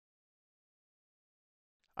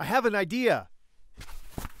I have an idea.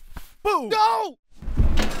 Boom! No!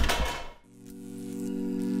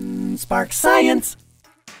 Spark Science!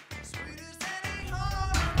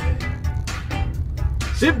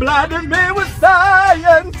 She blinded me with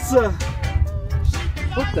science!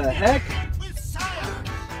 What the heck?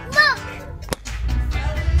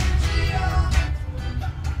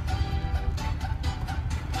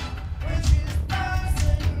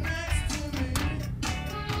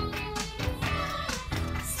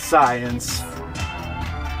 Science.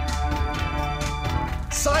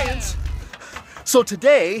 Science! So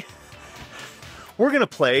today, we're gonna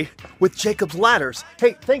play with Jacob's ladders.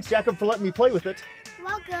 Hey, thanks Jacob for letting me play with it.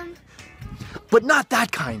 Welcome. But not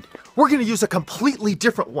that kind. We're gonna use a completely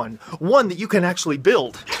different one. One that you can actually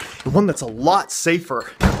build. And one that's a lot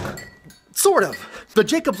safer. Sort of. The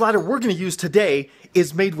Jacob's ladder we're gonna use today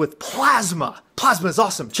is made with plasma. Plasma is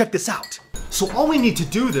awesome, check this out. So all we need to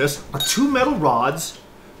do this are 2 metal rods,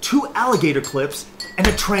 2 alligator clips, and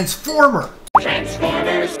a transformer.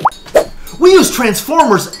 Transformers. We use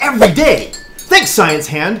transformers every day. Thanks, Science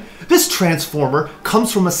Hand. This transformer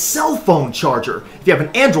comes from a cell phone charger. If you have an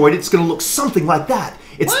Android, it's going to look something like that.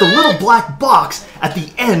 It's the little black box at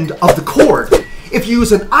the end of the cord. If you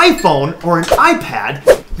use an iPhone or an iPad,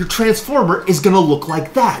 your transformer is going to look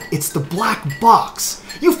like that. It's the black box.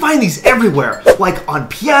 You find these everywhere, like on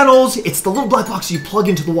pianos. It's the little black box you plug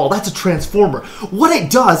into the wall. That's a transformer. What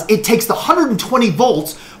it does, it takes the 120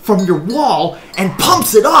 volts from your wall and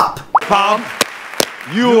pumps it up. Pump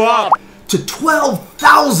you up To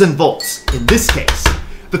 12,000 volts in this case.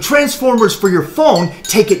 The transformers for your phone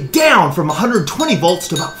take it down from 120 volts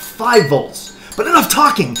to about 5 volts. But enough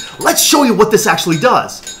talking, let's show you what this actually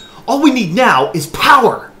does. All we need now is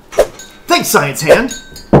power. Thanks, Science Hand.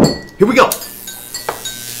 Here we go.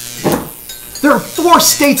 There are 4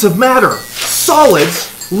 states of matter: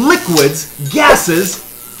 solids, liquids, gases,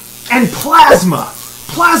 and plasma.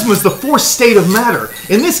 Plasma is the 4th state of matter.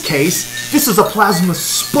 In this case, this is a plasma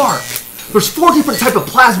spark. There's 4 different types of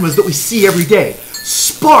plasmas that we see every day.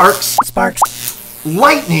 Sparks,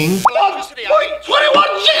 lightning, 21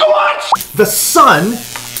 gigawatts! the sun,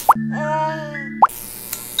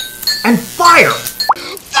 and fire.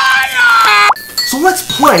 Fire! So let's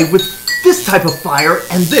play with this type of fire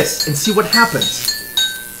and this and see what happens.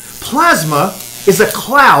 Plasma is a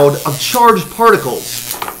cloud of charged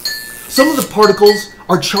particles. Some of the particles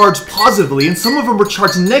are charged positively and some of them are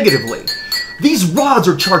charged negatively. These rods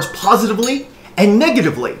are charged positively and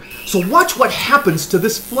negatively. So watch what happens to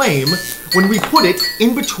this flame when we put it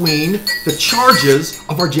in between the charges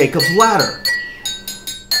of our Jacob's ladder.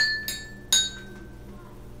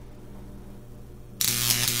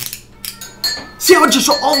 See how it just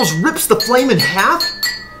almost rips the flame in half?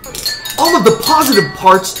 All of the positive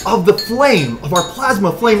parts of the flame, of our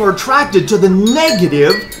plasma flame, are attracted to the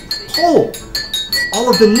negative pole. All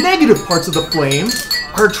of the negative parts of the flame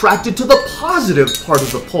are attracted to the positive part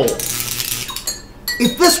of the pole.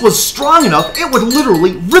 If this was strong enough, it would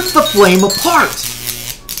literally rip the flame apart.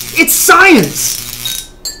 It's science!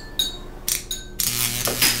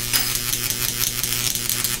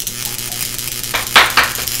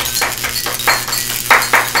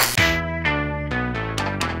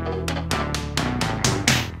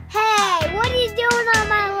 Hey, what are you doing on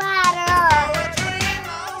my ladder?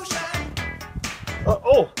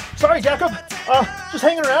 Oh, sorry, Jacob. Just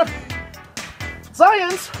hanging around.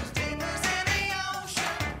 Science!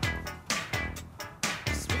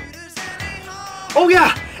 Oh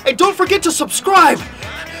yeah, and don't forget to subscribe.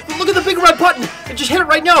 Look at the big red button and just hit it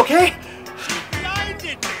right now, okay? Blinded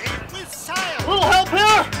me with science. Little help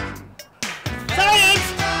here?